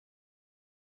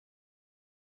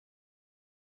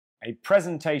a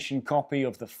presentation copy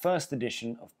of the first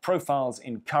edition of Profiles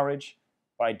in Courage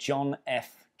by John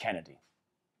F. Kennedy.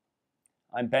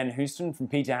 I'm Ben Houston from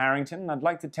Peter Harrington, and I'd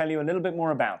like to tell you a little bit more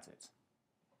about it.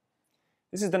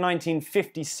 This is the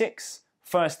 1956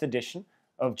 first edition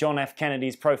of John F.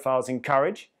 Kennedy's Profiles in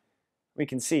Courage. We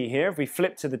can see here, if we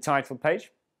flip to the title page,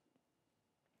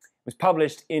 it was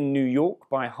published in New York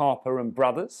by Harper and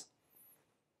Brothers.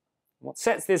 What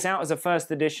sets this out as a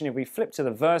first edition, if we flip to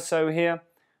the verso here,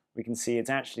 we can see it's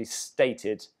actually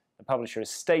stated, the publisher has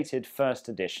stated first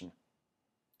edition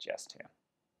just here.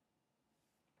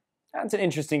 That's an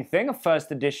interesting thing, a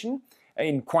first edition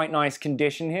in quite nice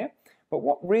condition here. But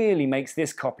what really makes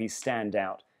this copy stand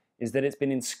out is that it's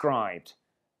been inscribed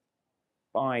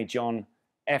by John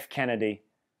F. Kennedy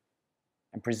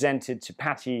and presented to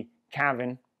Patty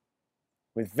Cavin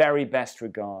with very best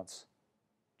regards,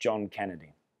 John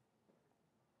Kennedy.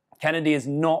 Kennedy is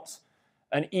not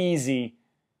an easy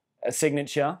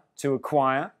signature to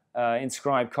acquire.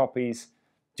 Inscribed copies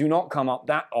do not come up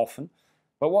that often.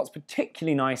 But what's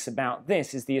particularly nice about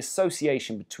this is the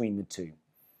association between the two.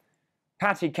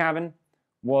 Patty Cavin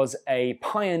was a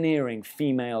pioneering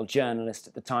female journalist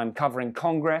at the time covering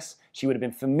Congress. She would have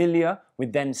been familiar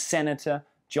with then Senator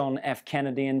John F.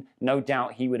 Kennedy, and no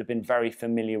doubt he would have been very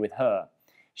familiar with her.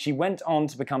 She went on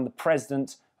to become the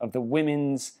president of the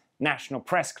Women's National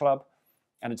Press Club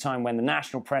at a time when the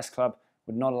National Press Club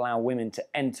would not allow women to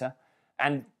enter.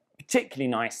 And particularly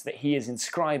nice that he is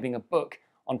inscribing a book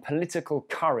on political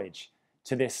courage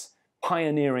to this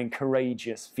pioneering,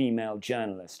 courageous female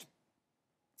journalist.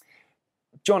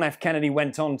 John F. Kennedy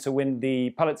went on to win the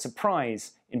Pulitzer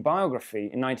Prize in biography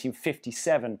in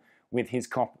 1957 with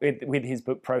his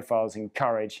book Profiles in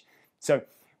Courage. So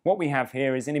what we have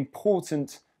here is an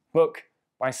important book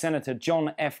by Senator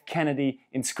John F. Kennedy,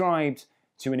 inscribed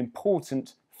to an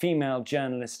important female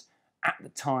journalist at the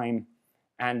time,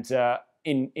 and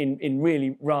in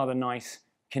really rather nice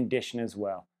condition as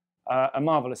well. A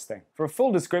marvelous thing. For a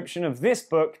full description of this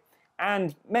book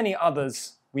and many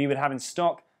others we would have in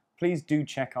stock, please do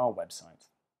check our website.